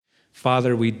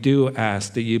Father, we do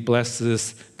ask that you bless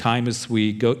this time as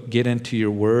we get into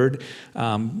your word.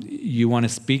 You want to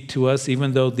speak to us,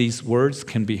 even though these words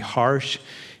can be harsh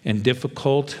and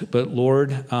difficult, but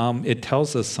Lord, it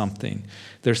tells us something.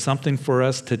 There's something for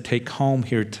us to take home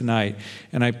here tonight.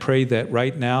 And I pray that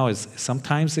right now, is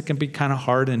sometimes it can be kind of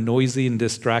hard and noisy and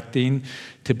distracting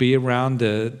to be around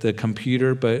the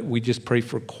computer, but we just pray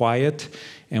for quiet,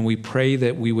 and we pray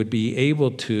that we would be able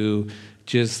to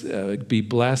just be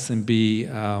blessed and be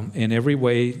in every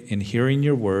way in hearing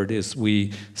your word as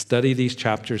we study these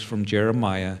chapters from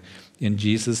Jeremiah. In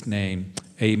Jesus' name,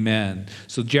 amen.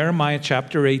 So Jeremiah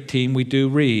chapter 18, we do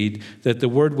read that the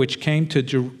word which came to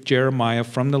Jeremiah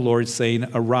from the Lord, saying,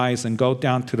 arise and go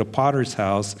down to the potter's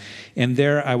house, and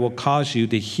there I will cause you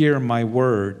to hear my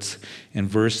words. In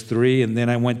verse 3, and then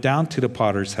I went down to the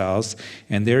potter's house,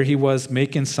 and there he was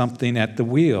making something at the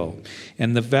wheel.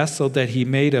 And the vessel that he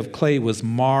made of clay was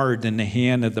marred in the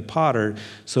hand of the potter,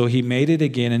 so he made it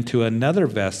again into another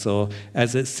vessel,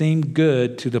 as it seemed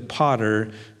good to the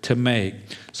potter to make.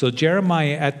 So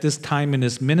Jeremiah, at this time in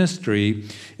his ministry,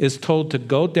 is told to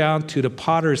go down to the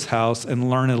potter's house and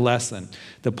learn a lesson.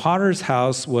 The potter's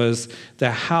house was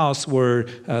the house where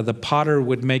the potter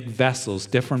would make vessels,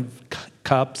 different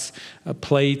cups,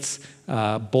 plates,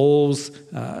 bowls,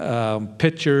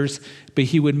 pitchers, but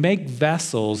he would make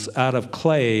vessels out of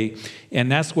clay,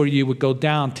 and that's where you would go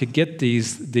down to get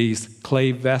these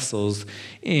clay vessels.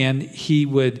 And he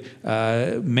would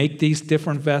make these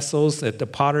different vessels at the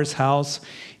potter's house.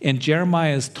 And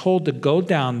Jeremiah is told to go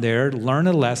down there, learn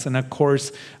a lesson. Of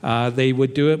course, they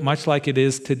would do it much like it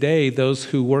is today, those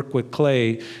who work with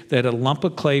clay, that a lump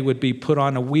of clay would be put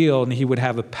on a wheel, and he would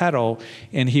have a pedal,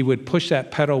 and he would push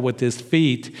that pedal with his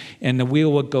feet, and the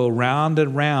wheel would go round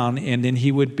and round, and then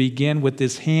he would begin with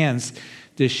his hands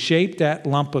to shape that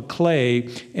lump of clay,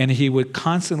 and he would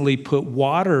constantly put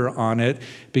water on it,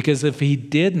 because if he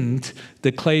didn't,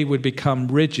 the clay would become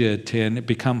rigid and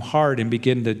become hard and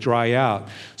begin to dry out.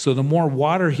 So the more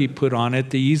water he put on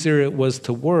it, the easier it was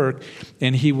to work,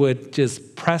 and he would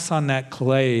just press on that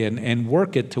clay and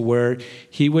work it to where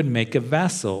he would make a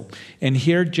vessel. And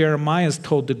here Jeremiah is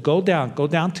told to go down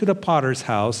to the potter's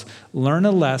house, learn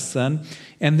a lesson.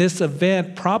 And this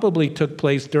event probably took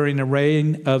place during the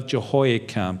reign of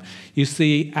Jehoiakim. You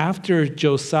see, after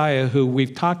Josiah, who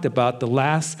we've talked about, the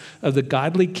last of the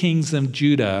godly kings of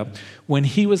Judah, when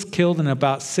he was killed in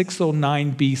about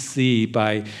 609 BC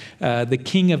by the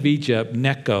king of Egypt,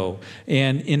 Necho,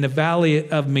 and in the valley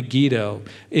of Megiddo,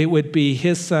 it would be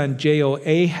his son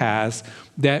Jehoahaz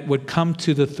that would come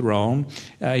to the throne.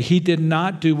 He did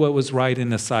not do what was right in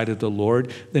the sight of the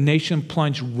Lord. The nation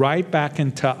plunged right back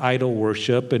into idol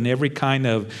worship and every kind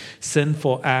of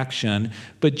sinful action.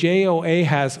 But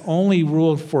Jehoahaz only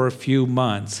ruled for a few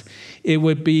months. It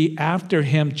would be after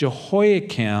him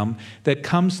Jehoiakim that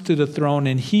comes to the throne,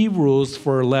 and he rules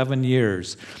for 11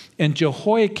 years. And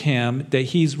Jehoiakim, that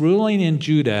he's ruling in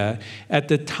Judah at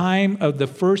the time of the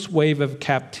first wave of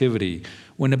captivity.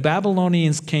 When the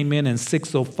Babylonians came in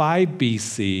 605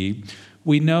 BC,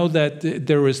 we know that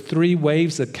there was 3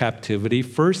 waves of captivity.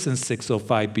 First, in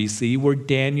 605 BC, where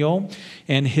Daniel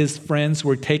and his friends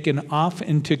were taken off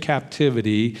into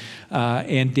captivity.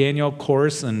 And Daniel, of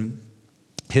course, and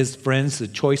his friends, the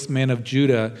choice men of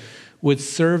Judah, would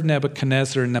serve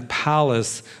Nebuchadnezzar in the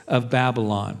palace of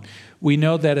Babylon. We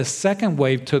know that a second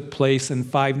wave took place in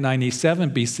 597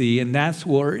 BC, and that's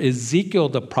where Ezekiel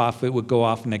the prophet would go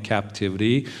off into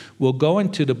captivity. We'll go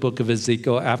into the book of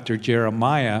Ezekiel after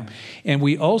Jeremiah. And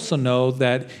we also know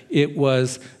that it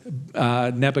was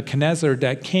Nebuchadnezzar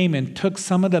that came and took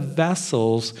some of the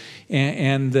vessels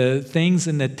and the things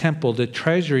in the temple, the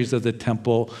treasuries of the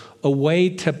temple, away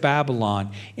to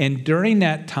Babylon. And during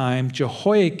that time,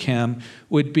 Jehoiakim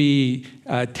would be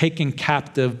taken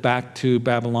captive back to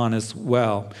Babylon as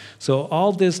well. So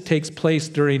all this takes place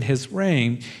during his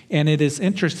reign. And it is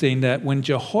interesting that when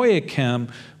Jehoiakim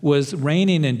was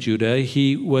reigning in Judah,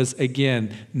 he was,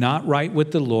 again, not right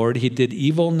with the Lord. He did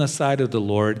evil in the sight of the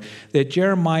Lord. That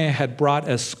Jeremiah had brought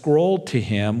a scroll to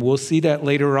him. We'll see that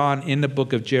later on in the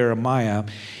book of Jeremiah.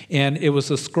 And it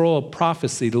was a scroll of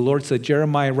prophecy. The Lord said,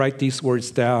 Jeremiah, write these words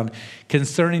down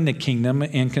concerning the kingdom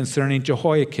and concerning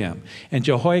Jehoiakim. And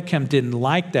Jehoiakim didn't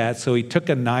like that, so he took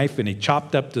a knife and he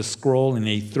chopped up the scroll and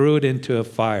he threw it into a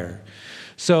fire.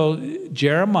 So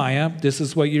Jeremiah, this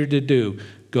is what you're to do.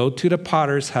 go to the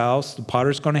potter's house. The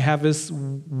potter's going to have his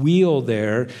wheel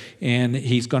there, and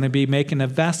he's going to be making a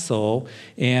vessel,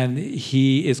 and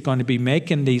he is going to be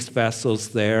making these vessels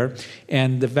there.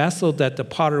 And the vessel that the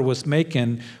potter was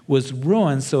making was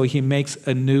ruined, so he makes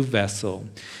a new vessel.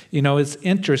 You know, it's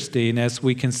interesting as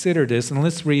we consider this, and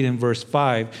let's read in verse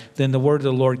 5. Then the word of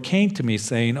the Lord came to me,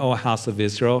 saying, O house of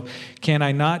Israel, can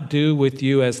I not do with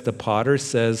you as the potter,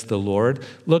 says the Lord?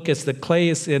 Look, as the clay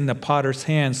is in the potter's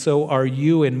hand, so are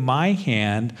you in my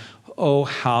hand, O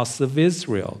house of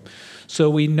Israel. So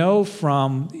we know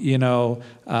from,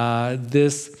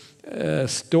 this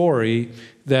story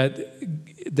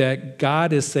that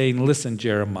God is saying, listen,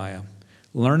 Jeremiah,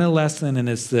 learn a lesson, and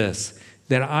it's this,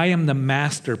 that I am the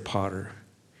master potter,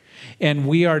 and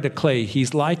we are the clay.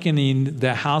 He's likening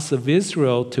the house of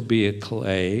Israel to be a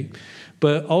clay,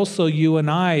 but also you and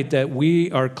I, that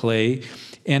we are clay,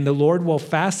 and the Lord will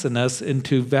fasten us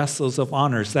into vessels of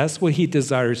honor. So that's what he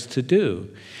desires to do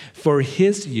for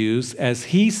his use as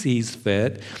he sees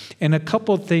fit. And a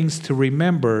couple of things to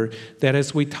remember, that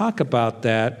as we talk about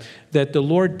that the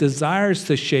Lord desires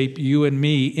to shape you and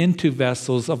me into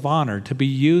vessels of honor, to be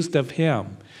used of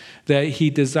him. That he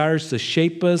desires to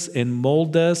shape us and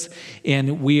mold us,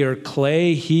 and we are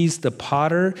clay, he's the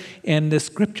potter. And the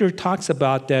scripture talks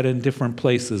about that in different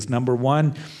places. Number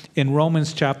one, in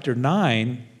Romans chapter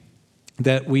 9,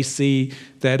 that we see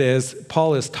that as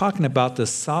Paul is talking about the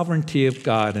sovereignty of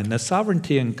God, and the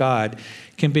sovereignty in God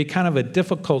can be kind of a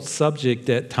difficult subject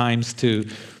at times to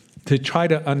try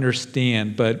to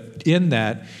understand. But in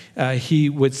that, he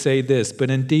would say this, but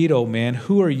indeed, O man,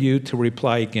 who are you to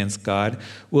reply against God?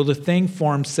 Will the thing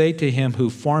formed say to him who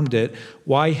formed it,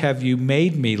 why have you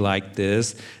made me like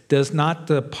this? Does not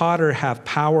the potter have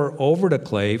power over the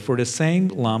clay for the same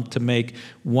lump to make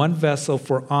one vessel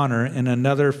for honor and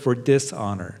another for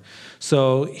dishonor?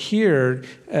 So here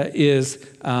is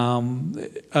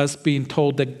us being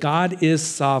told that God is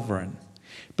sovereign.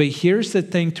 But here's the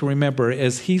thing to remember,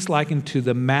 as he's likened to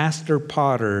the master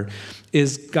potter,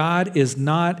 is God is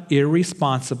not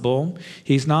irresponsible.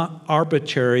 He's not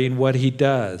arbitrary in what he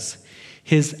does.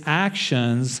 His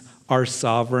actions are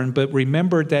sovereign, but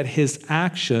remember that his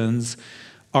actions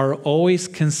are always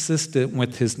consistent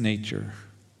with his nature.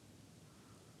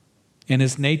 And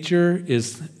his nature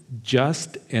is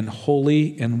just and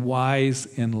holy and wise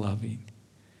and loving.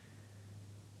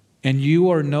 And you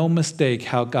are no mistake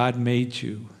how God made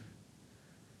you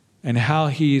and how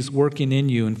he's working in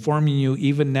you and forming you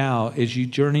even now as you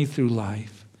journey through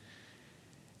life.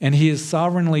 And he is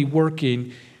sovereignly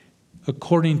working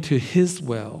according to his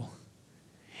will.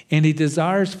 And he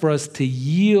desires for us to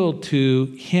yield to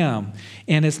him.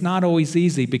 And it's not always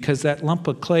easy, because that lump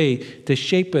of clay, to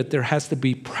shape it, there has to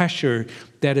be pressure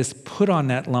that is put on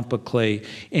that lump of clay.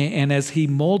 And as he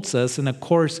molds us, and of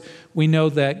course, we know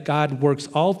that God works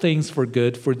all things for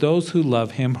good for those who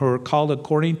love him, who are called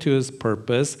according to his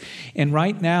purpose. And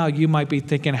right now, you might be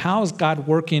thinking, how is God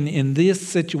working in this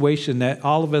situation that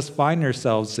all of us find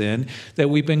ourselves in, that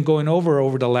we've been going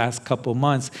over the last couple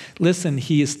months? Listen,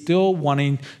 he is still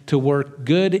wanting to work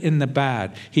good in the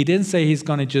bad. He didn't say he's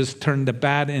going to just turn the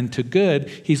bad into good.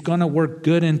 He's going to work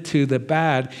good into the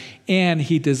bad. And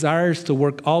he desires to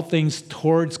work all things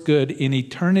towards good in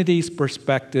eternity's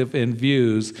perspective and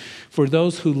views for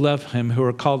those who love him, who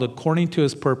are called according to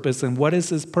his purpose. And what is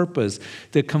his purpose?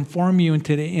 To conform you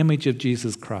into the image of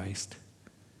Jesus Christ.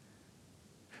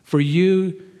 For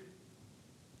you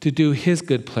to do his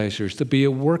good pleasures, to be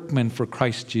a workman for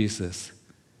Christ Jesus,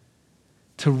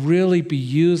 to really be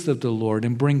used of the Lord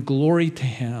and bring glory to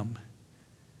him.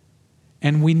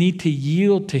 And we need to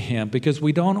yield to him, because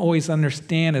we don't always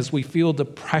understand as we feel the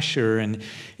pressure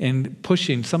and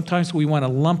pushing. Sometimes we want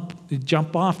to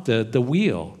jump off the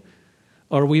wheel,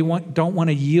 or we don't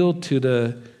want to yield to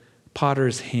the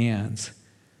potter's hands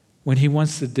when he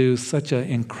wants to do such an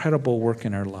incredible work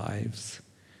in our lives.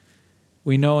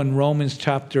 We know in Romans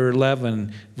chapter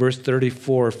 11, verse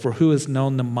 34, for who has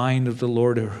known the mind of the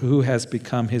Lord, or who has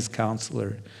become his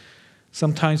counselor?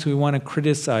 Sometimes we want to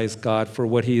criticize God for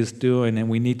what he is doing, and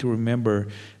we need to remember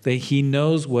that he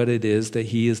knows what it is that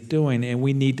he is doing, and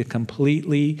we need to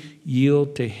completely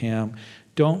yield to him.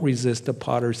 Don't resist the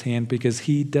potter's hand, because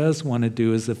he does want to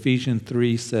do, as Ephesians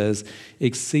 3 says,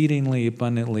 exceedingly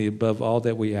abundantly above all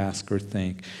that we ask or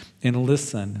think. And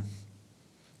listen,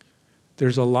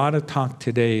 there's a lot of talk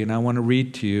today, and I want to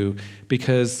read to you,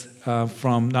 because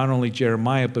from not only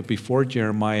Jeremiah, but before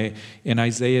Jeremiah, in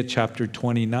Isaiah chapter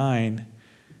 29,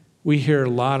 we hear a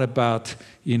lot about,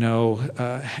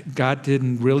 God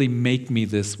didn't really make me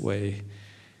this way.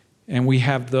 And we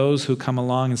have those who come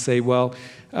along and say, well,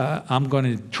 I'm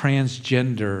going to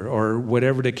transgender or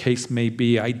whatever the case may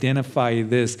be, identify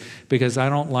this because I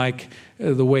don't like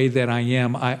the way that I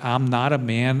am. I'm not a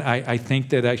man. I think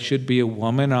that I should be a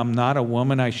woman. I'm not a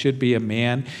woman. I should be a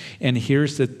man. And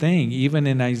here's the thing, even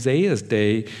in Isaiah's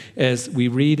day, as we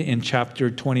read in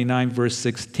chapter 29, verse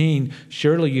 16,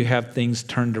 surely you have things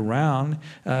turned around.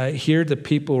 Here the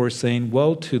people were saying,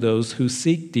 woe to those who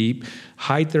seek deep,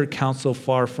 hide their counsel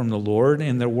far from the Lord,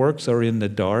 and their works are in the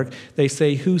dark. They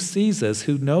say, who sees us?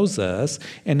 Who knows us?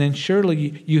 And then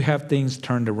surely you have things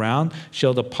turned around.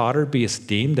 Shall the potter be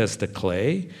esteemed as the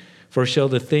clay? For shall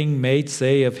the thing made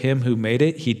say of him who made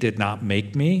it, he did not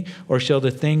make me? Or shall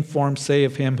the thing formed say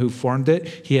of him who formed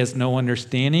it, he has no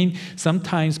understanding?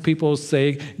 Sometimes people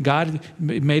say, God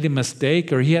made a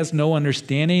mistake, or he has no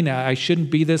understanding. I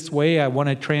shouldn't be this way. I want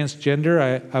to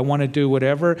transgender. I want to do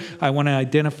whatever. I want to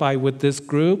identify with this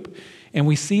group. And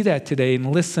we see that today.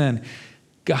 And listen,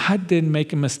 God didn't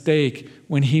make a mistake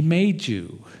when he made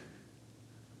you.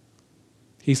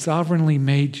 He sovereignly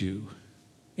made you,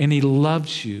 and he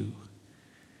loves you.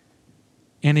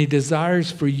 And he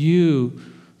desires for you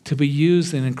to be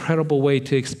used in an incredible way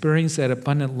to experience that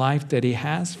abundant life that he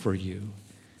has for you.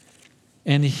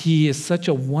 And he is such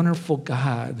a wonderful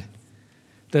God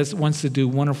that wants to do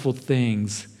wonderful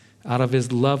things out of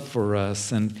his love for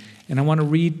us. And I want to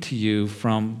read to you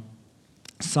from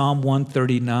Psalm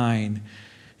 139.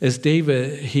 As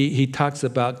David, he talks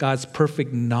about God's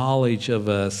perfect knowledge of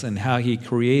us and how he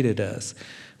created us.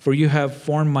 For you have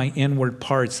formed my inward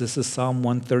parts. This is Psalm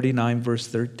 139, verse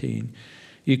 13.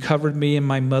 You covered me in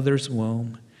my mother's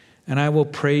womb, and I will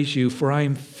praise you, for I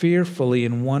am fearfully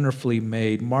and wonderfully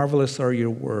made. Marvelous are your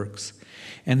works,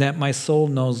 and that my soul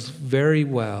knows very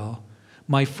well.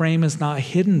 My frame is not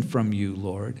hidden from you,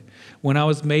 Lord. When I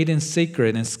was made in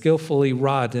secret and skillfully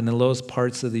wrought in the lowest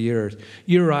parts of the earth,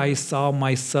 your eyes saw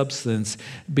my substance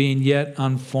being yet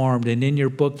unformed, and in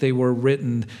your book they were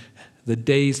written, the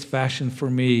days fashioned for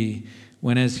me,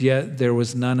 when as yet there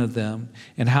was none of them.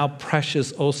 And how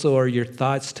precious also are your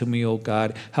thoughts to me, O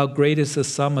God. How great is the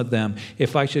sum of them.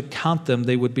 If I should count them,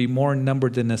 they would be more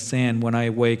numbered than the sand. When I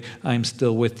awake, I am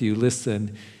still with you.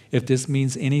 Listen, if this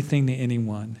means anything to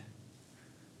anyone,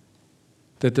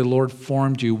 that the Lord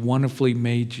formed you, wonderfully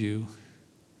made you,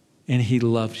 and he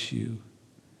loves you.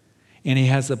 And he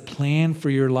has a plan for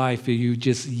your life if you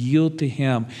just yield to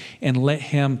him and let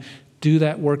him do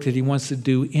that work that he wants to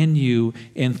do in you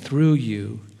and through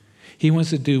you. He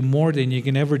wants to do more than you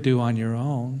can ever do on your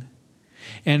own.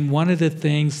 And one of the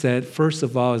things that, first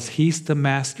of all, is he's the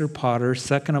master potter.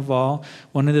 Second of all,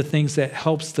 one of the things that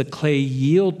helps the clay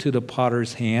yield to the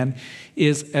potter's hand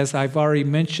is, as I've already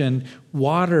mentioned,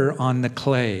 water on the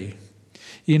clay.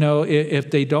 You know, if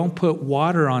they don't put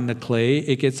water on the clay,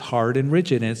 it gets hard and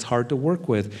rigid, and it's hard to work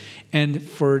with. And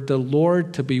for the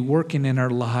Lord to be working in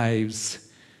our lives,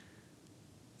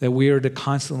 that we are to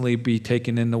constantly be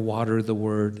taken in the water of the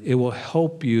word. It will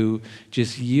help you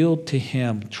just yield to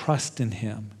him, trust in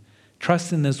him.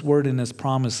 Trust in his word and his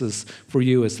promises for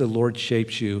you as the Lord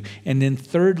shapes you. And then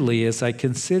thirdly, as I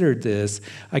considered this,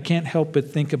 I can't help but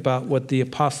think about what the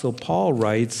Apostle Paul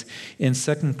writes in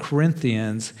 2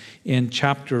 Corinthians in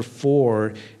chapter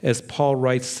 4, as Paul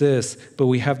writes this, but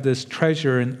we have this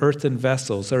treasure in earthen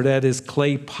vessels, or that is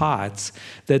clay pots,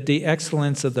 that the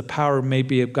excellence of the power may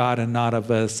be of God and not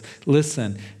of us.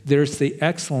 Listen, there's the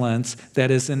excellence that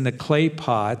is in the clay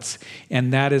pots,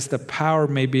 and that is the power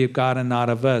may be of God and not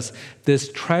of us.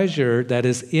 This treasure that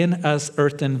is in us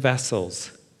earthen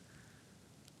vessels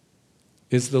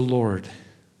is the Lord,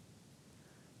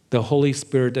 the Holy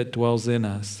Spirit that dwells in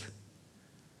us.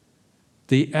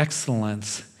 The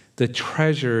excellence, the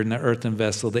treasure in the earthen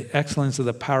vessel, the excellence of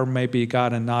the power may be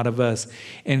God and not of us.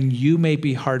 And you may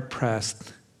be hard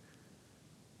pressed,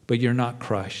 but you're not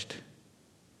crushed.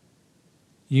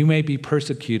 You may be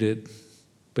persecuted,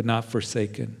 but not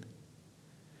forsaken.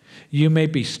 You may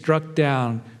be struck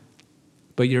down,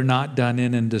 but you're not done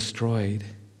in and destroyed.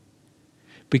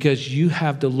 Because you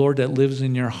have the Lord that lives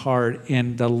in your heart,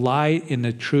 and the light and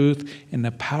the truth and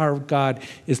the power of God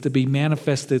is to be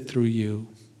manifested through you.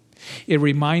 It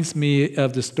reminds me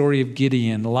of the story of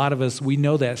Gideon. A lot of us, we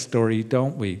know that story,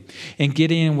 don't we? And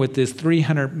Gideon with his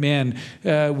 300 men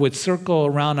would circle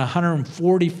around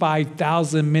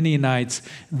 145,000 Midianites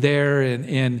there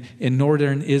in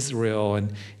northern Israel.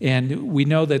 And we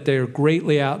know that they're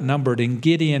greatly outnumbered. And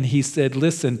Gideon, he said,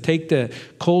 listen, take the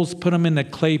coals, put them in the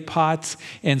clay pots,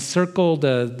 and circle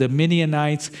the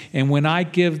Midianites. And when I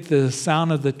give the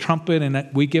sound of the trumpet and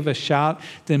we give a shout,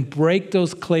 then break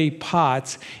those clay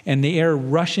pots, and the air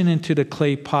rushing into the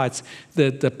clay pots,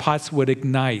 the pots would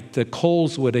ignite, the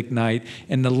coals would ignite,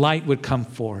 and the light would come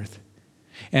forth.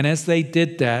 And as they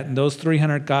did that, and those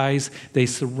 300 guys, they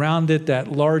surrounded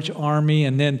that large army,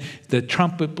 and then the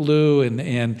trumpet blew,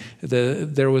 and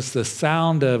there was the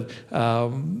sound of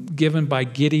given by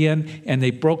Gideon, and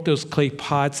they broke those clay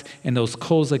pots, and those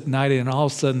coals ignited, and all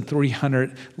of a sudden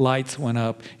 300 lights went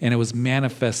up, and it was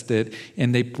manifested,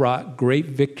 and they brought great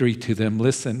victory to them.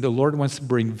 Listen, the Lord wants to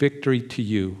bring victory to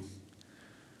you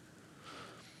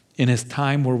in this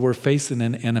time where we're facing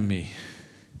an enemy.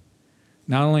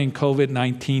 Not only in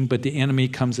COVID-19, but the enemy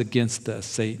comes against us,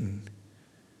 Satan.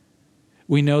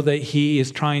 We know that he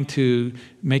is trying to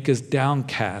make us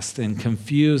downcast and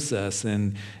confuse us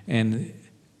and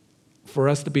for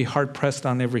us to be hard-pressed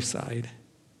on every side.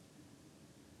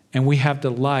 And we have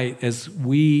the light as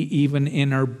we, even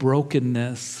in our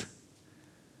brokenness,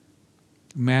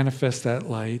 manifest that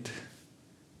light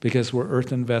because we're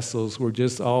earthen vessels. We're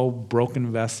just all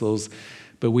broken vessels,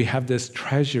 but we have this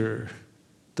treasure,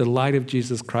 the light of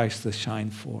Jesus Christ, to shine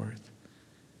forth.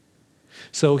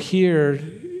 So here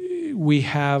we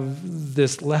have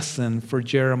this lesson for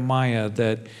Jeremiah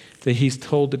that he's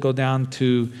told to go down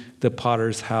to the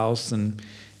potter's house. And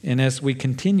as we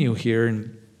continue here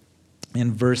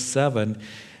in verse 7,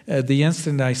 the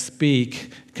instant I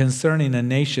speak concerning a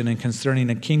nation and concerning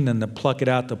a kingdom, to pluck it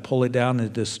out, to pull it down,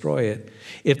 and destroy it.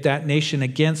 If that nation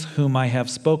against whom I have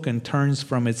spoken turns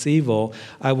from its evil,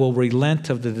 I will relent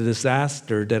of the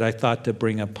disaster that I thought to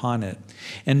bring upon it.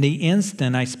 And the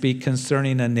instant I speak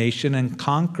concerning a nation and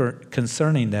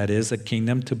concerning, that is, a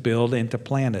kingdom to build and to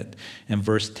plant it. In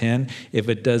verse 10, if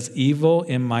it does evil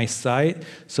in my sight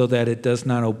so that it does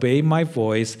not obey my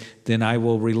voice, then I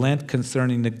will relent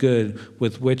concerning the good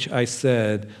with which I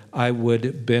said I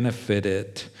would benefit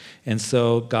it. And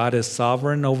so God is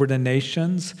sovereign over the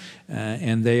nations,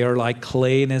 and they are like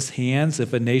clay in his hands.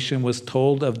 If a nation was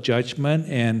told of judgment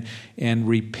and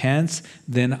repents,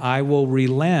 then I will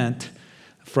relent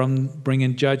from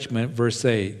bringing judgment, verse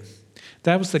 8.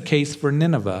 That was the case for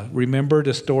Nineveh. Remember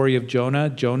the story of Jonah?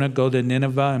 Jonah go to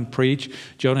Nineveh and preach.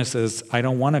 Jonah says, I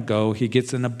don't want to go. He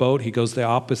gets in a boat. He goes the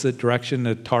opposite direction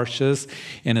to Tarshish,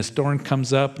 and a storm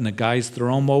comes up, and the guys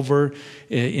throw him over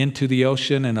into the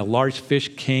ocean, and a large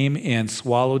fish came and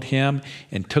swallowed him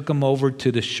and took him over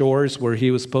to the shores where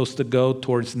he was supposed to go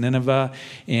towards Nineveh.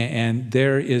 And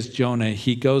there is Jonah.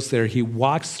 He goes there. He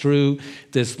walks through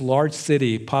this large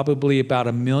city, probably about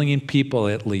 1 million people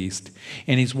at least.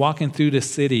 And he's walking through the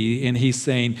city, and he's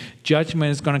saying,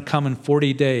 judgment is going to come in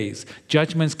 40 days.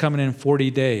 Judgment's coming in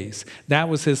 40 days. That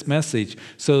was his message.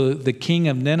 So the king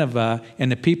of Nineveh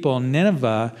and the people of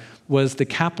Nineveh was the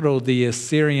capital of the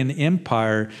Assyrian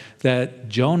Empire that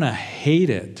Jonah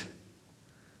hated.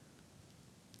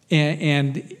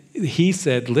 And he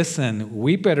said, listen,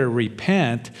 we better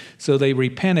repent. So they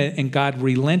repented, and God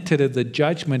relented of the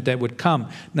judgment that would come.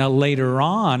 Now, later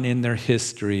on in their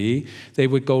history, they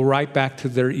would go right back to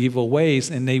their evil ways,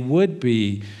 and they would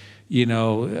be,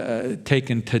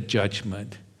 taken to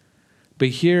judgment. But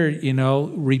here,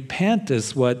 repent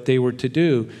is what they were to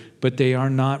do, but they are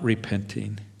not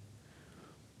repenting.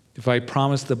 If I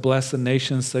promise to bless a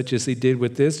nation such as he did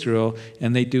with Israel,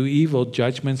 and they do evil,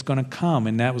 judgment's going to come.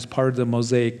 And that was part of the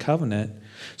Mosaic covenant.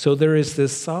 So there is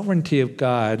this sovereignty of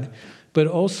God, but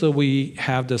also we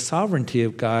have the sovereignty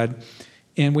of God,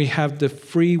 and we have the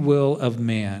free will of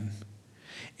man.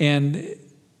 And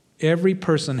every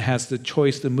person has the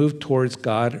choice to move towards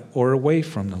God or away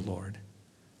from the Lord.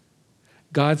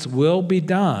 God's will be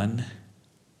done,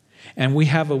 and we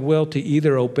have a will to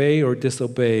either obey or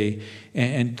disobey,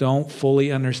 and don't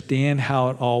fully understand how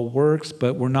it all works,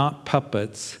 but we're not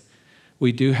puppets.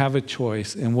 We do have a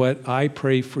choice. And what I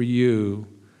pray for you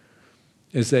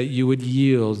is that you would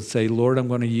yield and say, Lord, I'm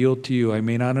going to yield to you. I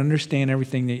may not understand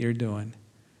everything that you're doing,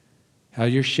 how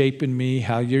you're shaping me,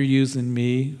 how you're using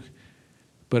me,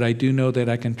 but I do know that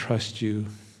I can trust you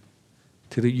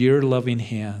to your loving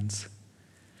hands.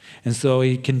 And so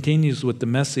he continues with the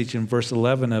message in verse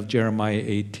 11 of Jeremiah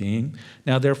 18.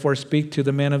 Now therefore speak to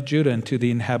the men of Judah and to the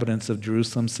inhabitants of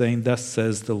Jerusalem, saying, thus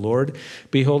says the Lord,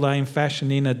 behold, I am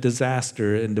fashioning a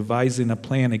disaster and devising a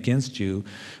plan against you.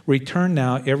 Return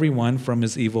now everyone from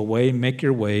his evil way, make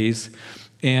your ways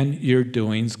and your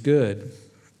doings good.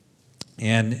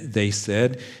 And they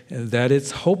said that it's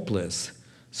hopeless.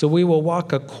 So we will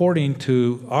walk according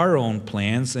to our own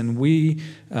plans, and we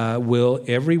will,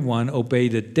 everyone, obey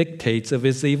the dictates of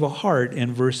his evil heart,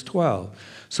 in verse 12.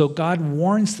 So God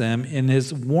warns them, and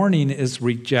his warning is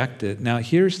rejected. Now,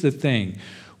 here's the thing.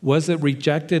 Was it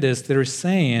rejected as they're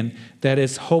saying that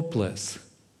it's hopeless?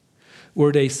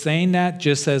 Were they saying that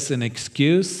just as an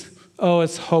excuse? Oh,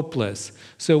 it's hopeless.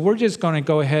 So we're just going to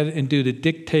go ahead and do the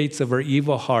dictates of our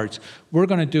evil hearts. We're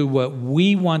going to do what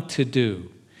we want to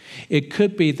do. It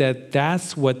could be that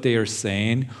that's what they are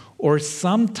saying, or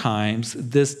sometimes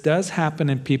this does happen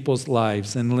in people's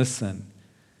lives. And listen,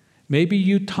 maybe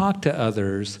you talk to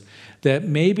others that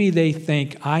maybe they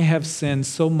think, I have sinned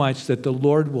so much that the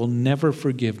Lord will never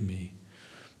forgive me.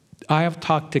 I have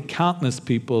talked to countless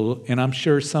people, and I'm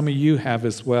sure some of you have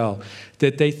as well,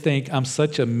 that they think, I'm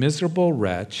such a miserable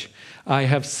wretch. I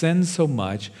have sinned so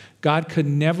much. God could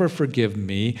never forgive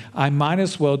me. I might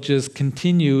as well just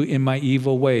continue in my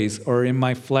evil ways or in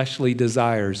my fleshly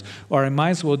desires, or I might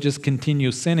as well just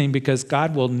continue sinning because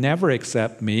God will never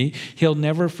accept me. He'll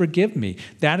never forgive me.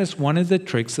 That is one of the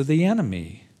tricks of the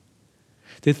enemy,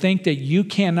 to think that you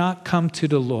cannot come to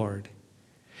the Lord.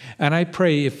 And I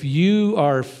pray if you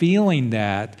are feeling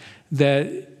that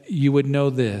you would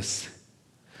know this,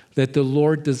 that the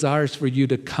Lord desires for you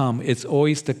to come. It's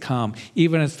always to come.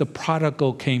 Even as the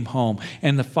prodigal came home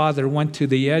and the father went to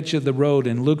the edge of the road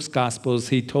in Luke's Gospels,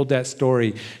 he told that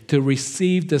story, to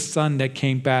receive the son that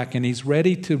came back, and he's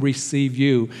ready to receive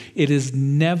you. It is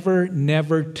never,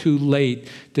 never too late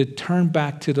to turn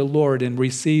back to the Lord and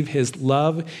receive his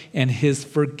love and his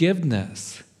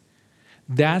forgiveness.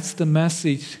 That's the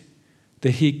message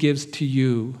that he gives to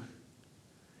you.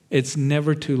 It's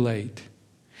never too late.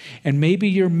 And maybe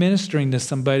you're ministering to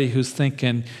somebody who's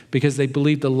thinking, because they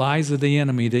believe the lies of the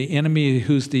enemy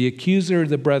who's the accuser of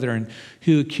the brethren,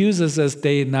 who accuses us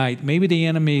day and night. Maybe the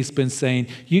enemy's been saying,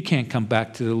 you can't come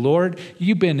back to the Lord.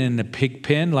 You've been in the pig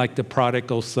pen like the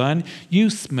prodigal son. You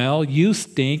smell, you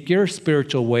stink, your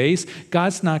spiritual ways.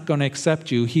 God's not going to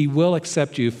accept you. He will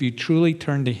accept you if you truly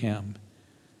turn to him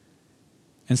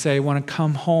and say, I want to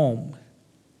come home.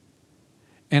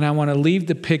 And I want to leave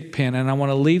the pig pen, and I want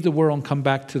to leave the world and come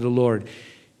back to the Lord.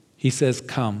 He says,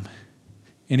 come.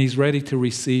 And he's ready to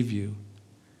receive you.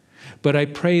 But I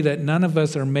pray that none of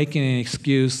us are making an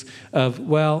excuse of,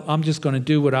 well, I'm just going to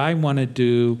do what I want to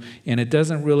do, and it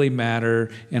doesn't really matter,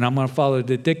 and I'm going to follow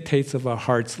the dictates of our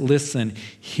hearts. Listen,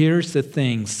 here's the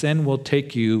thing. Sin will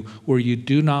take you where you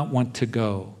do not want to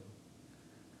go.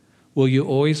 Will you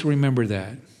always remember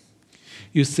that?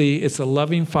 You see, it's a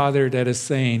loving Father that is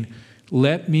saying,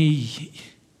 let me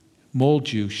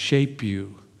mold you, shape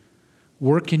you,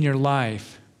 work in your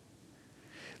life.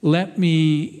 Let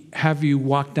me have you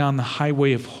walk down the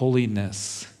highway of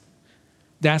holiness.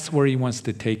 That's where he wants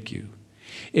to take you.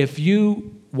 If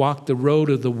you walk the road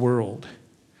of the world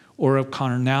or of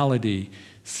carnality,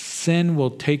 sin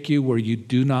will take you where you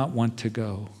do not want to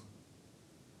go.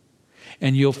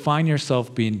 And you'll find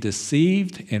yourself being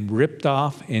deceived and ripped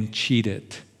off and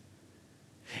cheated.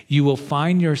 You will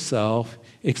find yourself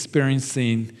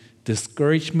experiencing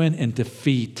discouragement and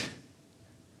defeat.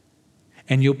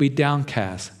 And you'll be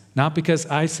downcast. Not because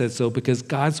I said so, because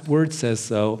God's word says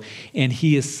so. And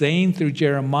he is saying through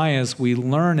Jeremiah, as we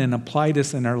learn and apply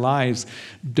this in our lives,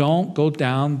 don't go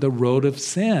down the road of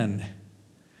sin.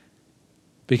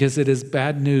 Because it is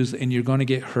bad news and you're going to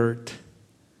get hurt.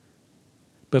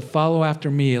 But follow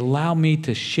after me. Allow me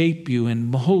to shape you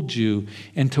and mold you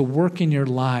and to work in your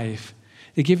life.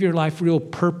 To give your life real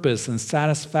purpose and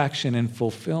satisfaction and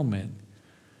fulfillment.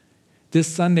 This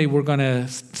Sunday, we're going to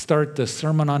start the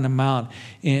Sermon on the Mount.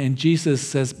 And Jesus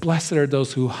says, blessed are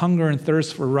those who hunger and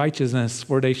thirst for righteousness,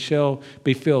 for they shall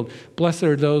be filled. Blessed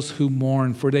are those who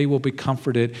mourn, for they will be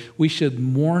comforted. We should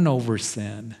mourn over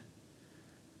sin.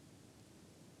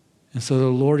 And so the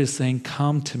Lord is saying,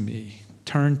 come to me,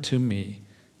 turn to me,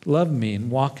 love me, and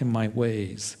walk in my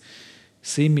ways.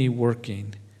 See me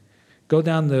working. Go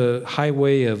down the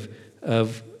highway of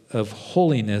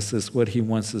holiness is what he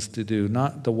wants us to do,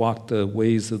 not to walk the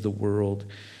ways of the world.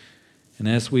 And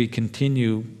as we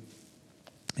continue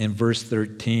in verse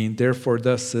 13, therefore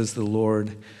thus says the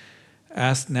Lord,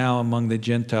 ask now among the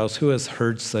Gentiles, who has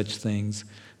heard such things?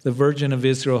 The Virgin of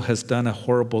Israel has done a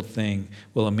horrible thing.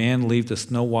 Will a man leave the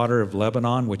snow water of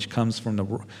Lebanon, which comes from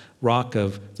the rock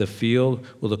of the field?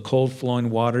 Will the cold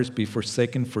flowing waters be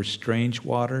forsaken for strange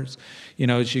waters? You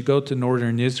know, as you go to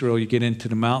northern Israel, you get into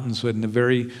the mountains. In the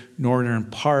very northern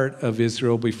part of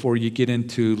Israel, before you get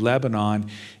into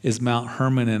Lebanon, is Mount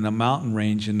Hermon and a mountain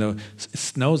range, and the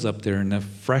snow's up there, and the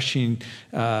freshing,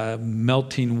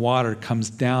 melting water comes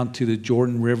down to the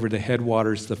Jordan River, the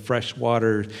headwaters, the fresh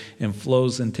water, and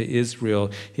flows into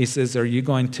Israel. He says, are you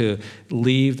going to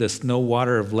leave the snow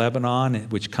water of Lebanon,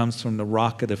 which comes from the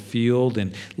rock of the field?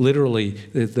 And literally,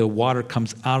 the water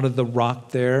comes out of the rock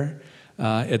there.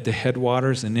 At the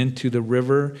headwaters and into the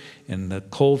river, and the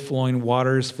cold flowing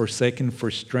waters forsaken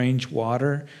for strange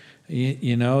water,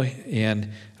 you know,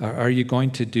 and are you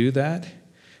going to do that?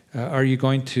 Are you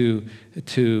going to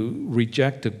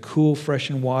reject the cool,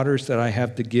 freshened waters that I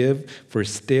have to give for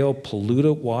stale,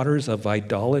 polluted waters of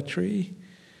idolatry?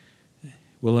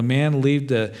 Will a man leave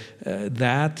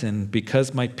that? And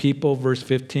because my people, verse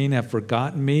 15, have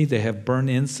forgotten me, they have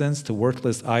burned incense to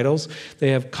worthless idols.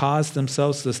 They have caused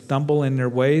themselves to stumble in their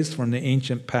ways from the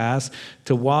ancient past,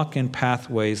 to walk in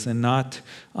pathways and not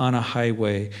on a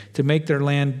highway, to make their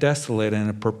land desolate and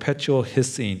a perpetual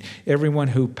hissing. Everyone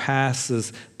who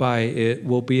passes by it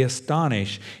will be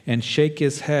astonished and shake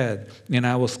his head. And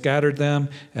I will scatter them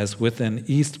as with an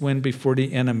east wind before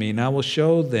the enemy. And I will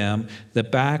show them the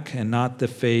back and not the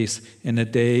face in the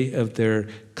day of their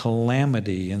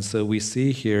calamity. And so we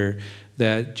see here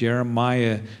that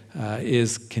Jeremiah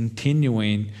is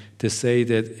continuing to say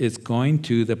that it's going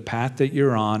to, the path that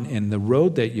you're on and the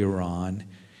road that you're on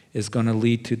is going to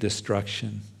lead to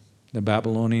destruction. The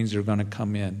Babylonians are going to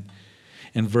come in.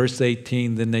 In verse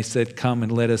 18, then they said, come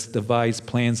and let us devise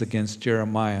plans against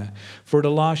Jeremiah. For the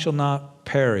law shall not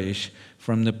perish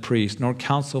from the priest, nor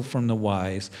counsel from the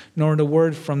wise, nor the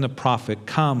word from the prophet.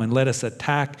 Come and let us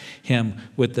attack him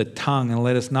with the tongue, and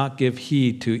let us not give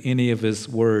heed to any of his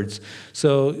words.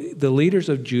 So the leaders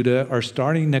of Judah are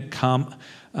starting to come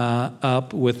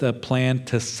up with a plan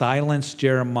to silence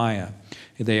Jeremiah.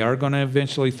 They are going to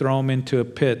eventually throw him into a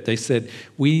pit. They said,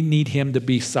 we need him to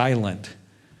be silent.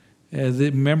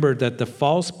 Remember that the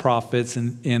false prophets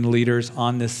and leaders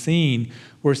on the scene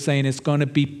were saying it's going to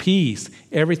be peace.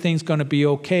 Everything's going to be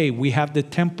okay. We have the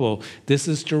temple. This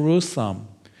is Jerusalem.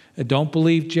 Don't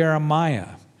believe Jeremiah.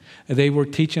 They were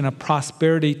teaching a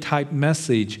prosperity type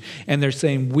message. And they're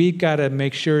saying, we got to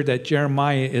make sure that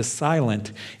Jeremiah is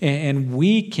silent. And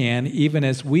we can, even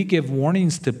as we give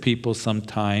warnings to people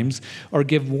sometimes, or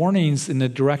give warnings in the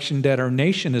direction that our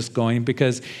nation is going,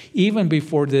 because even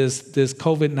before this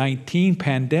COVID-19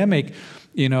 pandemic,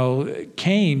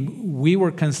 came, we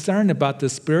were concerned about the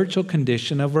spiritual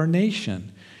condition of our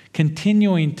nation,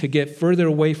 continuing to get further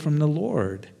away from the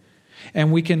Lord.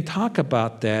 And we can talk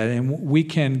about that, and we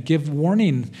can give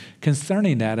warning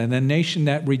concerning that, and a nation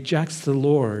that rejects the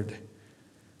Lord.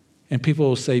 And people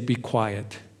will say, be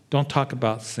quiet. Don't talk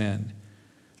about sin.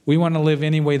 We want to live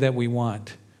any way that we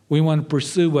want. We want to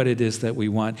pursue what it is that we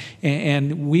want.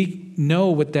 And we know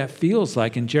what that feels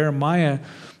like. And Jeremiah,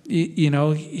 you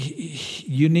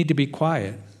need to be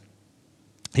quiet.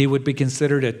 He would be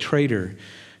considered a traitor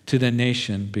to the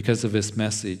nation because of his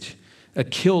message, a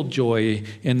killjoy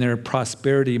in their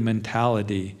prosperity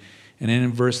mentality. And then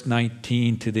in verse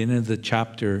 19 to the end of the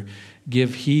chapter,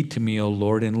 give heed to me, O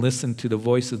Lord, and listen to the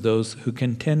voice of those who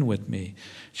contend with me.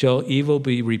 Shall evil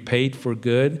be repaid for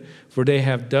good? For they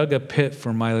have dug a pit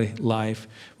for my life.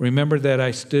 Remember that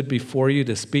I stood before you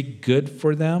to speak good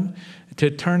for them, to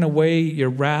turn away your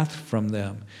wrath from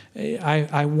them.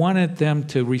 I wanted them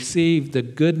to receive the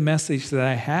good message that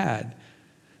I had,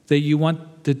 that you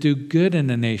want to do good in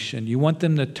the nation. You want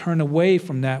them to turn away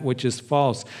from that which is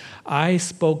false. I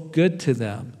spoke good to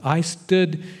them. I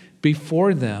stood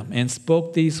before them and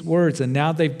spoke these words, and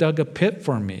now they've dug a pit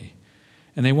for me.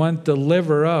 And they want to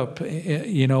deliver up,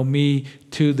 me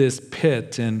to this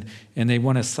pit, and they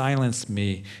want to silence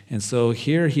me. And so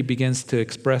here he begins to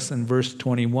express in verse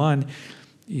 21,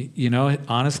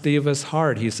 honesty of his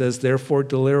heart. He says, therefore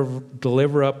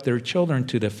deliver up their children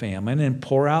to the famine and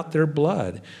pour out their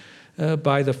blood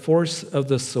by the force of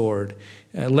the sword.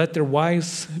 Let their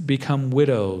wives become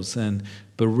widows and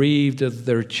bereaved of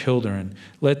their children.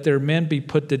 Let their men be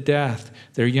put to death,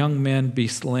 their young men be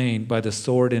slain by the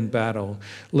sword in battle.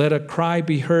 Let a cry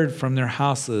be heard from their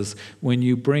houses when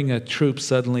you bring a troop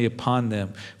suddenly upon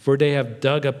them, for they have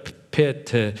dug a pit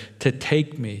to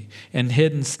take me and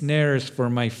hidden snares for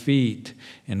my feet.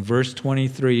 In verse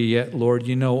 23, yet, Lord,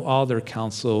 you know all their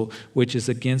counsel, which is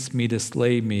against me to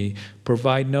slay me.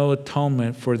 Provide no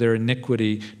atonement for their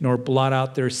iniquity, nor blot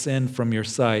out their sin from your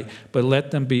sight, but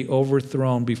let them be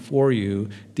overthrown before you.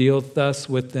 Deal thus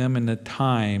with them in the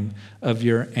time of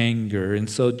your anger. And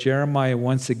so Jeremiah,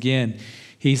 once again,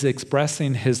 he's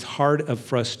expressing his heart of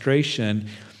frustration,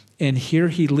 and here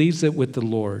he leaves it with the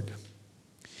Lord.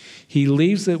 He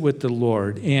leaves it with the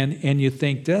Lord. And you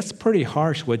think, that's pretty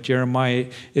harsh what Jeremiah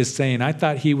is saying. I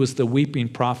thought he was the weeping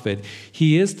prophet.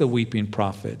 He is the weeping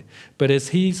prophet. But as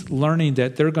he's learning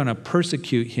that they're going to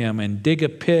persecute him and dig a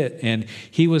pit, and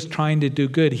he was trying to do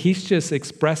good, he's just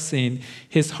expressing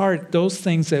his heart, those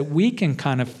things that we can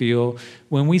kind of feel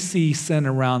when we see sin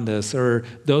around us or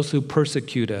those who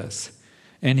persecute us.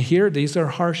 And here, these are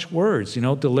harsh words,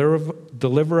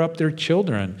 deliver up their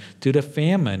children to the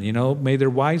famine, may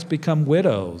their wives become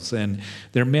widows and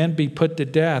their men be put to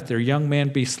death, their young men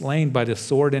be slain by the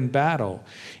sword in battle.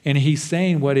 And he's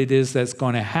saying what it is that's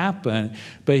going to happen,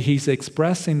 but he's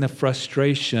expressing the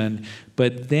frustration.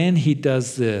 But then he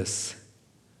does this.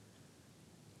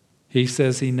 He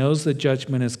says he knows the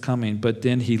judgment is coming, but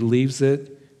then he leaves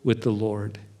it with the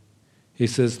Lord. He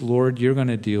says, Lord, you're going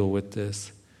to deal with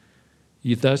this.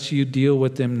 Thus you deal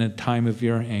with them in the time of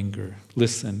your anger.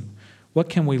 Listen, what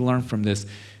can we learn from this?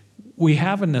 We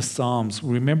have in the Psalms,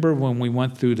 remember when we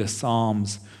went through the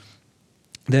Psalms,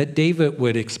 that David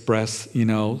would express,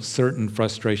 certain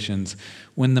frustrations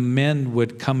when the men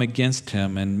would come against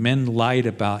him and men lied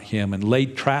about him and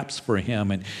laid traps for him.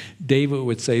 And David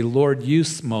would say, Lord, you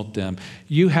smote them.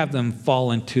 You have them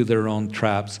fall into their own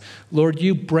traps. Lord,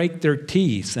 you break their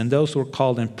teeth. And those were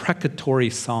called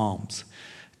imprecatory psalms.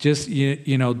 Just,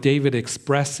 David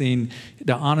expressing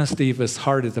the honesty of his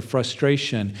heart at the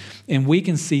frustration. And we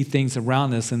can see things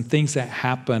around us and things that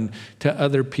happen to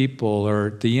other people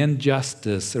or the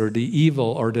injustice or the evil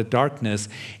or the darkness.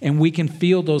 And we can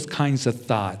feel those kinds of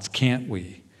thoughts, can't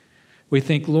we? We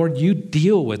think, Lord, you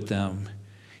deal with them.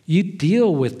 You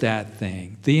deal with that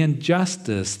thing, the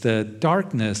injustice, the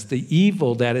darkness, the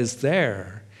evil that is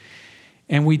there.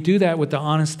 And we do that with the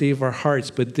honesty of our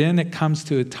hearts. But then it comes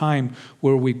to a time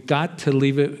where we've got to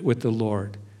leave it with the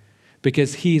Lord.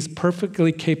 Because he's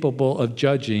perfectly capable of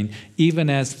judging, even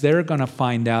as they're going to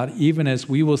find out, even as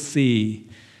we will see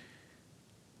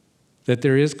that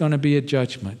there is going to be a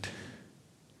judgment.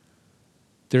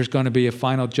 There's going to be a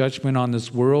final judgment on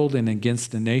this world and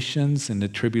against the nations in the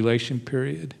tribulation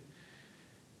period.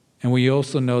 And we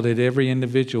also know that every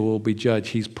individual will be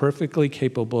judged. He's perfectly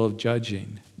capable of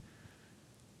judging.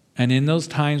 And in those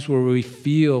times where we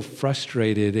feel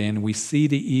frustrated and we see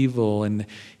the evil and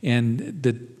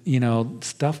the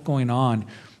stuff going on,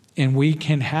 and we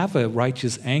can have a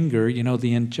righteous anger,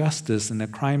 the injustice and the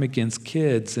crime against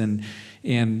kids and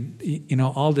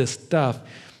all this stuff.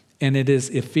 And it is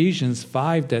Ephesians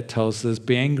 5 that tells us,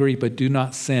 be angry but do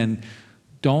not sin.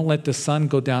 Don't let the sun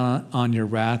go down on your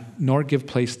wrath, nor give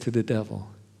place to the devil.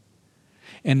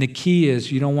 And the key is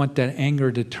you don't want that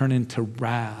anger to turn into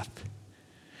wrath.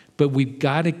 But we've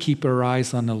got to keep our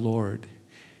eyes on the Lord.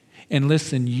 And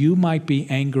listen, you might be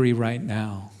angry right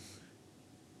now.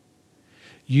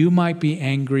 You might be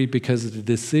angry because of the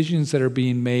decisions that are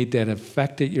being made that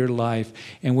affected your life.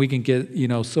 And we can get,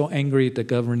 so angry at the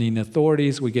governing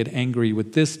authorities. We get angry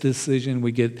with this decision.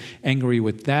 We get angry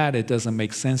with that. It doesn't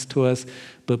make sense to us.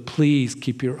 But please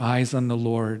keep your eyes on the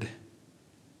Lord.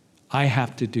 I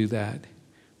have to do that.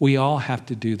 We all have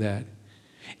to do that.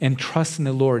 And trust in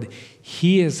the Lord.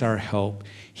 He is our help.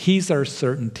 He's our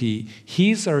certainty.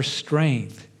 He's our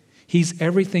strength. He's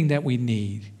everything that we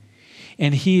need.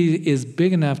 And he is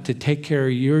big enough to take care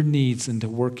of your needs and to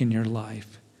work in your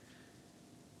life.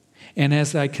 And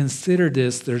as I consider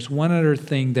this, there's one other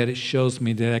thing that it shows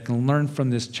me that I can learn from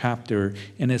this chapter,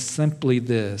 and it's simply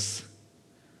this.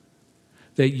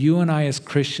 That you and I as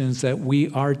Christians, that we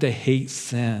are to hate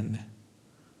sin.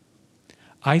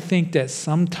 I think that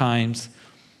sometimes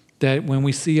that when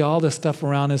we see all the stuff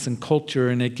around us in culture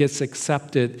and it gets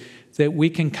accepted, that we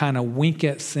can kind of wink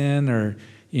at sin or,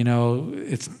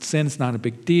 sin's not a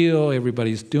big deal,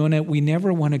 everybody's doing it. We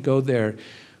never want to go there.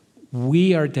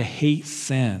 We are to hate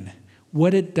sin,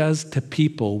 what it does to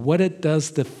people, what it does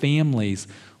to families,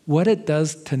 what it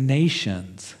does to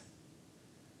nations.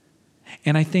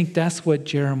 And I think that's what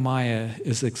Jeremiah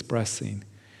is expressing.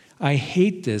 I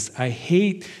hate this. I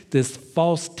hate this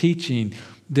false teaching,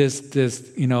 this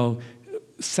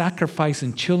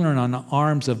sacrificing children on the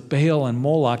arms of Baal and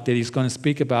Moloch that he's going to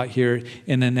speak about here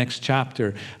in the next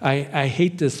chapter. I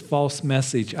hate this false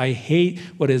message. I hate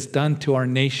what is done to our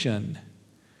nation.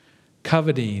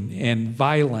 Coveting and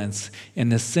violence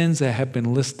and the sins that have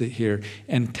been listed here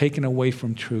and taken away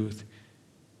from truth.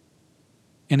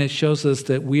 And it shows us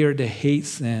that we are to hate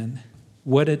sin,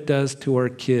 what it does to our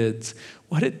kids,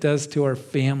 what it does to our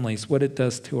families, what it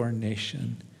does to our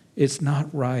nation. It's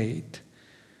not right.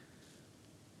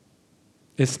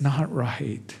 It's not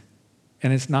right.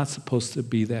 And it's not supposed to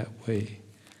be that way.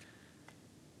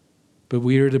 But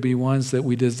we are to be ones that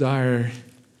we desire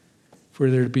for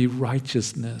there to be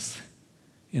righteousness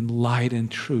and light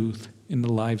and truth in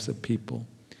the lives of people.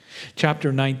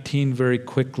 Chapter 19, very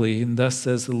quickly, and thus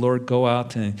says the Lord, go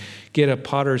out and get a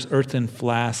potter's earthen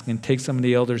flask and take some of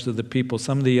the elders of the people,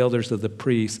 some of the elders of the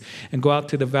priests, and go out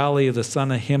to the valley of the son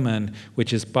of Hinnom,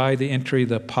 which is by the entry of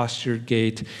the postured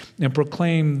gate, and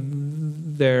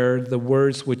proclaim there the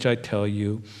words which I tell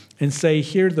you. And say,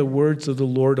 hear the words of the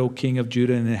Lord, O King of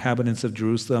Judah and inhabitants of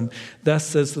Jerusalem. Thus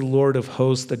says the Lord of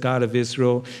hosts, the God of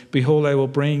Israel, behold, I will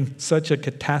bring such a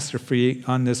catastrophe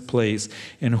on this place,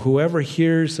 and whoever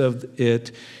hears of it,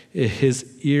 his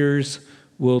ears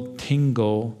will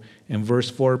tingle. In verse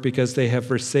 4, because they have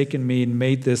forsaken me and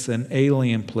made this an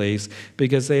alien place,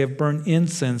 because they have burned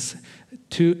incense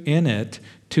in it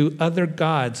to other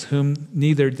gods whom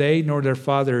neither they nor their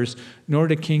fathers nor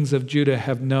the kings of Judah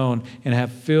have known, and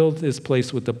have filled this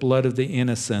place with the blood of the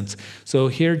innocents. So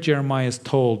here Jeremiah is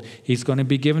told, he's going to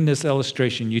be given this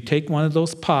illustration. You take one of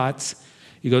those pots,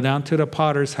 you go down to the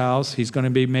potter's house. He's going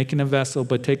to be making a vessel,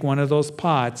 but take one of those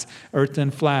pots, earthen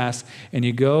flasks, and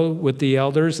you go with the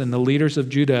elders and the leaders of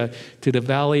Judah to the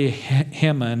valley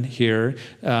Hinnom here,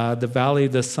 the valley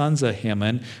of the sons of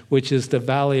Hinnom, which is the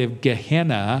valley of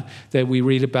Gehenna that we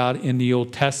read about in the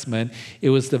Old Testament.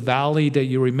 It was the valley that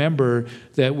you remember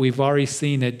that we've already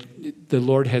seen that the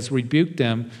Lord has rebuked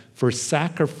them for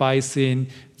sacrificing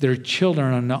their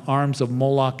children on the arms of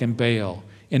Moloch and Baal.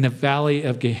 In the valley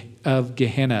of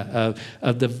Gehenna,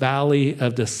 of the valley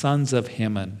of the sons of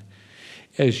Hinnom.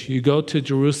 As you go to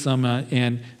Jerusalem,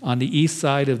 and on the east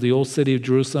side of the old city of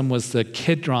Jerusalem was the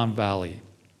Kidron Valley.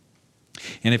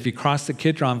 And if you cross the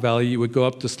Kidron Valley, you would go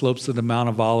up the slopes of the Mount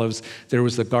of Olives. There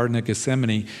was the Garden of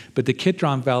Gethsemane. But the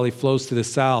Kidron Valley flows to the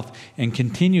south and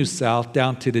continues south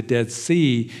down to the Dead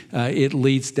Sea. It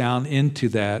leads down into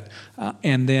that.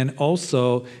 And then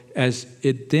also, as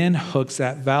it then hooks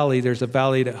that valley, there's a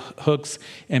valley that hooks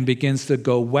and begins to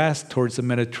go west towards the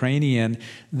Mediterranean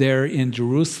there in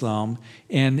Jerusalem.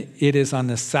 And it is on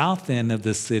the south end of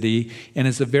the city, and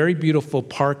it's a very beautiful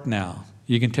park now.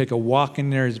 You can take a walk in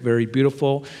there. It's very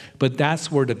beautiful. But that's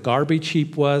where the garbage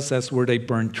heap was. That's where they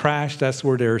burned trash. That's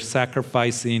where they're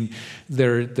sacrificing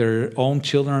their own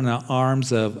children in the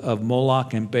arms of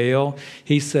Moloch and Baal.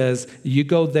 He says, you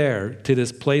go there to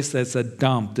this place that's a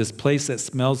dump, this place that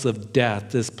smells of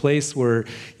death, this place where,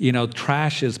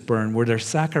 trash is burned, where they're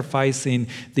sacrificing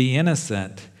the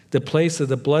innocent. The place of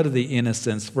the blood of the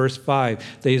innocents. Verse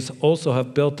 5, they also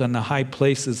have built on the high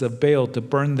places of Baal to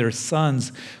burn their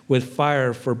sons with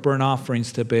fire for burnt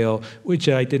offerings to Baal, which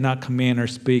I did not command or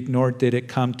speak, nor did it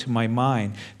come to my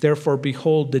mind. Therefore,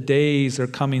 behold, the days are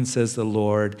coming, says the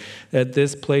Lord, that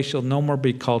this place shall no more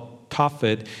be called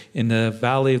Tophet in the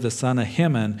valley of the son of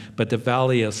Hinnom, but the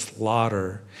valley of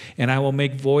slaughter. And I will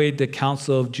make void the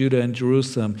counsel of Judah and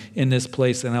Jerusalem in this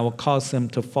place, and I will cause them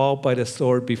to fall by the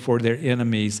sword before their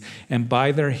enemies, and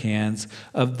by their hands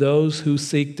of those who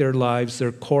seek their lives,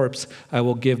 their corpse, I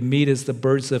will give meat as the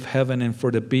birds of heaven and for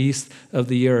the beasts of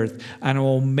the earth. And I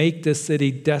will make this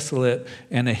city desolate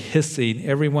and a hissing.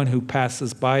 Everyone who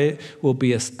passes by it will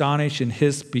be astonished and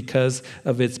hiss because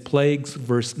of its plagues.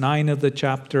 Verse 9 of the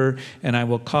chapter, and I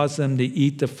will cause them to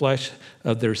eat the flesh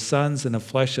of their sons and the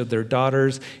flesh of their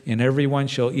daughters, and everyone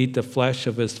shall eat the flesh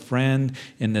of his friend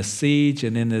in the siege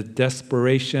and in the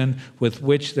desperation with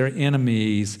which their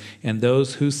enemies and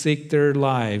those who seek their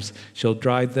lives shall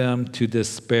drive them to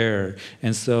despair.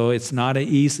 And so it's not an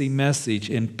easy message.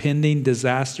 Impending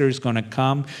disaster is going to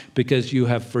come because you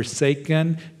have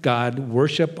forsaken God,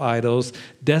 worship idols,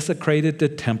 desecrated the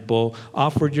temple,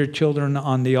 offered your children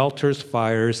on the altar's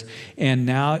fires, and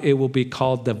now it will be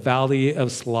called the Valley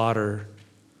of Slaughter.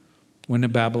 When the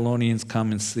Babylonians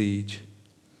come and siege,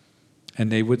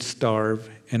 and they would starve,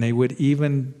 and they would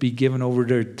even be given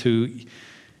over to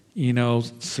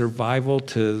survival,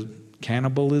 to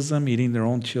cannibalism, eating their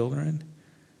own children.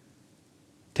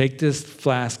 Take this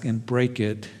flask and break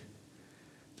it.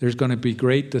 There's going to be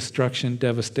great destruction,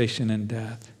 devastation, and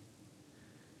death.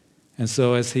 And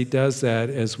so as he does that,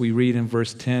 as we read in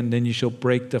verse 10, then you shall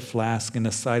break the flask in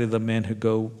the sight of the men who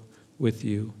go with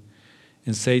you,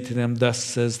 and say to them, thus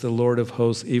says the Lord of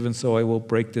hosts, even so I will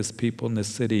break this people in this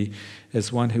city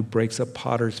as one who breaks a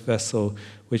potter's vessel,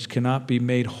 which cannot be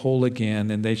made whole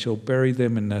again, and they shall bury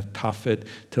them in the Tophet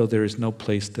till there is no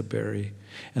place to bury.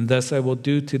 And thus I will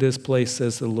do to this place,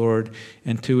 says the Lord,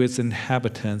 and to its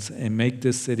inhabitants, and make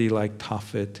this city like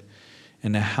Tophet.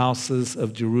 And the houses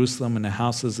of Jerusalem and the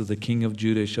houses of the king of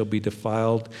Judah shall be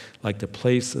defiled like the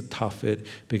place of Tophet,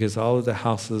 because all of the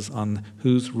houses on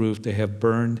whose roof they have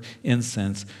burned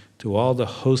incense to all the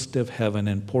host of heaven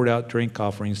and poured out drink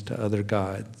offerings to other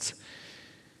gods.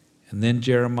 And then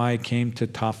Jeremiah came to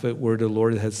Tophet, where the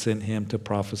Lord had sent him to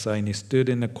prophesy, and he stood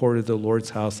in the court of the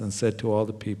Lord's house and said to all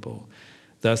the people,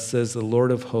 thus says the Lord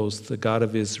of hosts, the God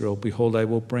of Israel, behold, I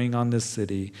will bring on this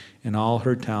city and all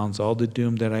her towns all the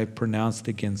doom that I have pronounced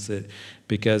against it,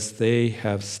 because they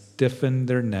have stiffened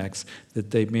their necks, that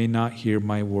they may not hear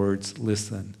my words.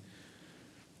 Listen.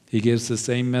 He gives the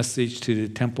same message to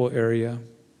the temple area,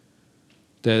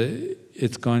 that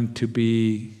it's going to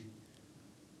be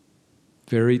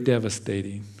very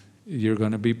devastating. You're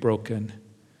going to be broken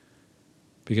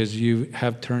because you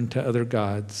have turned to other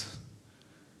gods,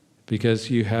 because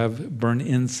you have burned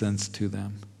incense to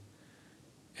them,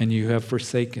 and you have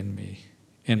forsaken me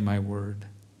in my word.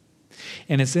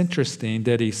 And it's interesting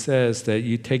that he says that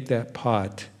you take that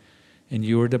pot and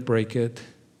you are to break it,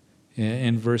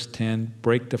 In verse 10,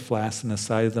 break the flask in the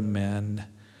side of the men,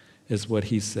 is what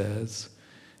he says.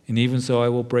 And even so I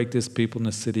will break this people in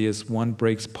the city as one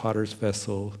breaks potter's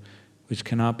vessel, which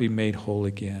cannot be made whole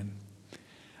again.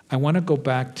 I want to go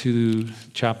back to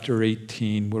chapter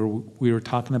 18, where we were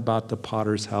talking about the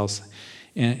potter's house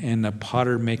and the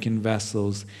potter making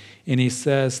vessels. And he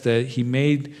says that he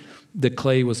made the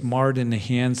clay was marred in the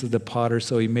hands of the potter,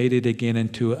 so he made it again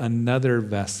into another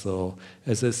vessel,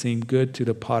 as it seemed good to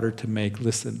the potter to make.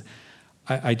 Listen,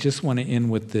 I just want to end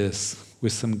with this,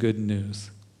 with some good news.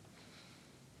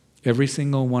 Every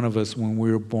single one of us, when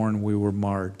we were born, we were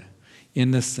marred,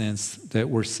 in the sense that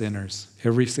we're sinners.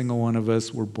 Every single one of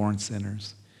us were born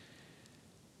sinners.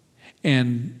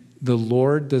 And the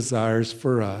Lord desires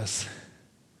for us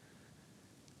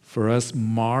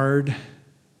marred,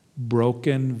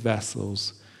 broken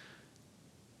vessels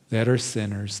that are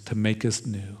sinners, to make us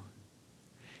new.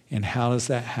 And how does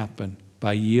that happen?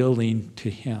 By yielding to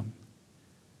Him.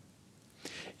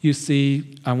 You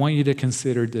see, I want you to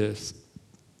consider this.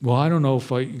 Well, I don't know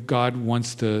if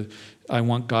I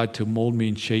want God to mold me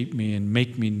and shape me and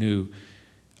make me new.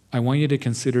 I want you to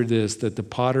consider this, that the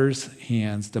potter's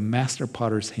hands, the master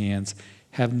potter's hands,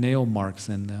 have nail marks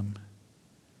in them,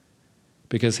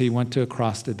 because He went to a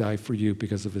cross to die for you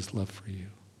because of His love for you.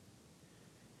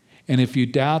 And if you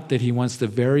doubt that He wants the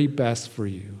very best for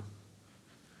you,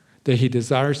 that He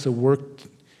desires to work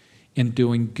in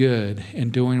doing good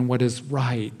and doing what is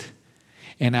right,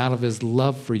 and out of His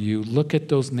love for you, look at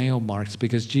those nail marks,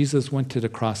 because Jesus went to the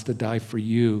cross to die for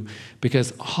you,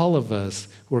 because all of us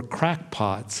were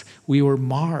crackpots. We were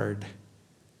marred.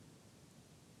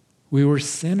 We were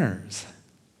sinners.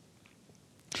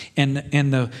 And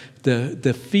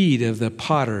the feet of the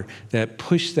potter that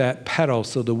pushed that pedal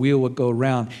so the wheel would go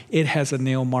around, it has a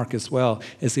nail mark as well,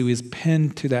 as He was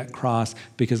pinned to that cross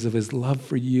because of His love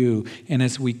for you. And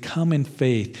as we come in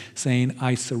faith, saying,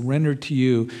 I surrender to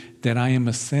you that I am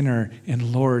a sinner,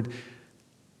 and Lord,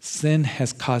 sin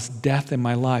has caused death in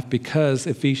my life, because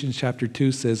Ephesians chapter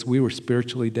 2 says we were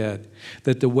spiritually dead,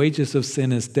 that the wages of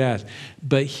sin is death,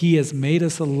 but He has made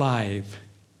us alive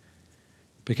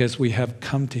because we have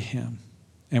come to Him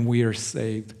and we are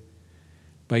saved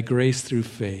by grace through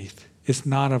faith. It's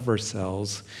not of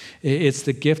ourselves. It's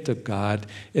the gift of God.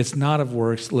 It's not of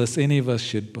works, lest any of us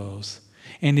should boast.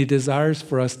 And He desires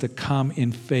for us to come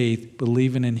in faith,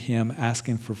 believing in Him,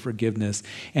 asking for forgiveness.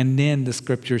 And then the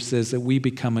scripture says that we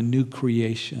become a new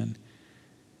creation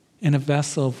and a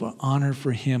vessel of honor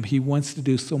for Him. He wants to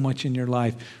do so much in your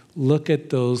life. Look at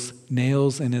those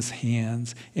nails in His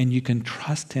hands, and you can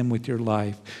trust Him with your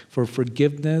life for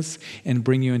forgiveness and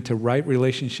bring you into right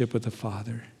relationship with the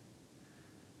Father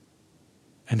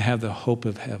and have the hope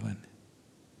of heaven.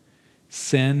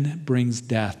 Sin brings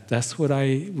death. That's what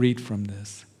I read from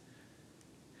this.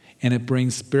 And it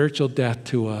brings spiritual death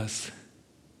to us.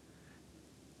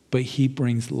 But He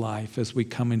brings life as we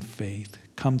come in faith.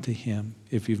 Come to Him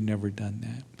if you've never done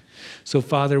that. So,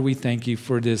 Father, we thank You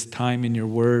for this time in Your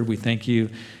Word. We thank You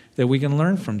that we can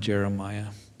learn from Jeremiah.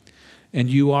 And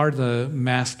You are the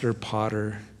master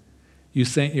potter. You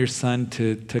sent Your Son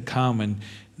to come, and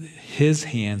His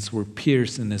hands were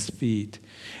pierced in His feet.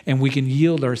 And we can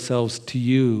yield ourselves to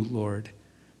You, Lord,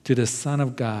 to the Son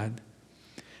of God,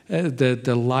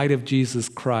 the light of Jesus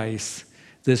Christ,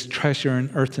 this treasure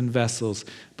in earthen vessels.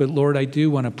 But Lord, I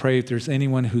do want to pray, if there's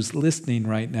anyone who's listening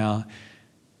right now,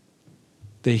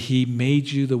 that He made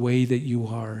you the way that you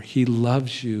are. He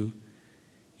loves you.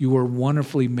 You are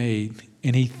wonderfully made,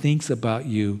 and He thinks about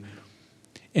you.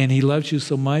 And He loves you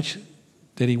so much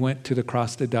that He went to the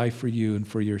cross to die for you and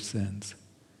for your sins.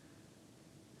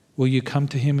 Will you come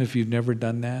to Him if you've never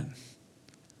done that?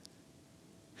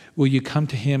 Will you come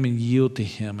to Him and yield to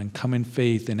Him and come in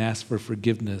faith and ask for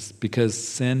forgiveness? Because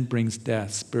sin brings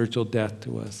death, spiritual death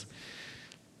to us.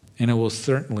 And it will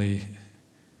certainly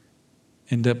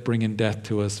end up bringing death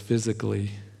to us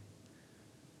physically.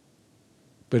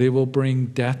 But it will bring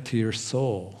death to your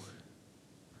soul.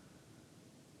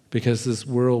 Because this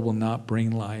world will not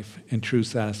bring life and true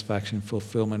satisfaction,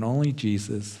 fulfillment. Only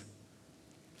Jesus.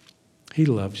 He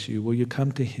loves you. Will you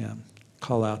come to Him?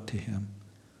 Call out to Him,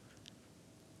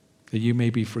 that you may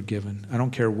be forgiven. I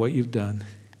don't care what you've done.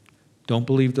 Don't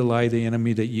believe the lie of the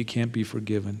enemy that you can't be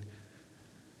forgiven.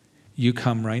 You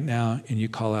come right now and you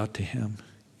call out to Him.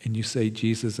 And you say,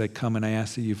 Jesus, I come and I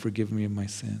ask that You forgive me of my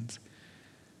sins.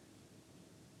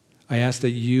 I ask that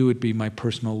You would be my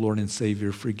personal Lord and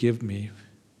Savior. Forgive me,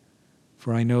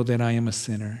 for I know that I am a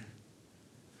sinner.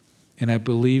 And I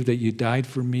believe that You died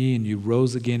for me and You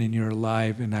rose again and You're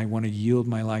alive, and I want to yield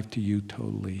my life to You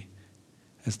totally.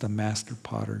 as the master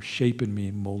potter, shaping me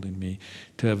and molding me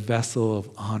to a vessel of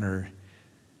honor.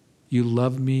 You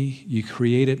love me. You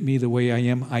created me the way I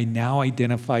am. I now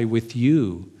identify with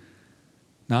you,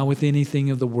 not with anything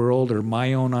of the world or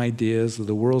my own ideas or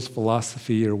the world's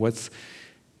philosophy or what's,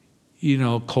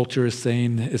 culture is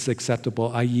saying is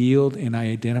acceptable. I yield and I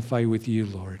identify with you,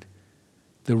 Lord,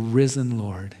 the risen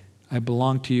Lord. I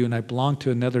belong to you and I belong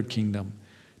to another kingdom,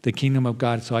 the kingdom of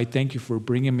God. So I thank you for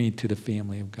bringing me to the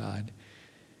family of God.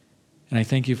 And I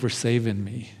thank you for saving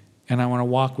me. And I want to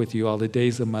walk with you all the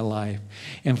days of my life.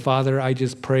 And Father, I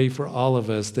just pray for all of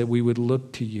us that we would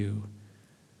look to you,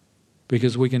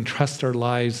 because we can trust our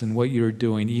lives in what you're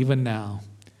doing, even now.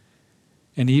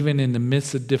 And even in the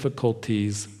midst of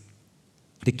difficulties,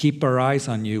 to keep our eyes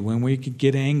on you. When we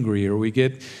get angry or we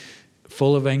get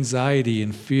full of anxiety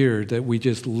and fear, that we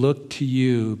just look to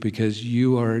you, because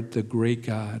you are the great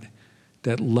God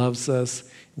that loves us,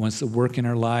 wants to work in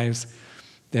our lives,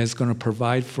 that's going to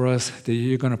provide for us, that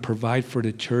you're going to provide for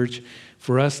the church,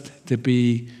 for us to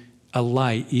be a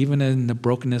light, even in the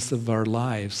brokenness of our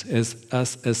lives,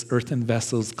 as earthen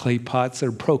vessels, clay pots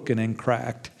are broken and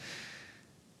cracked,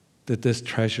 that this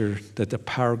treasure, that the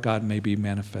power of God may be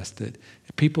manifested.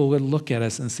 People would look at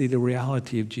us and see the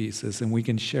reality of Jesus, and we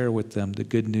can share with them the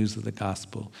good news of the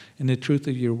gospel and the truth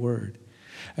of your word.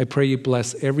 I pray you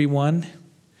bless everyone,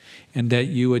 and that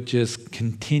you would just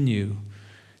continue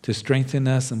to strengthen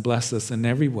us and bless us in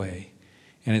every way.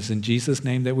 And it's in Jesus'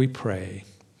 name that we pray.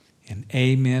 And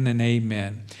amen and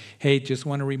amen. Hey, just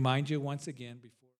want to remind you once again.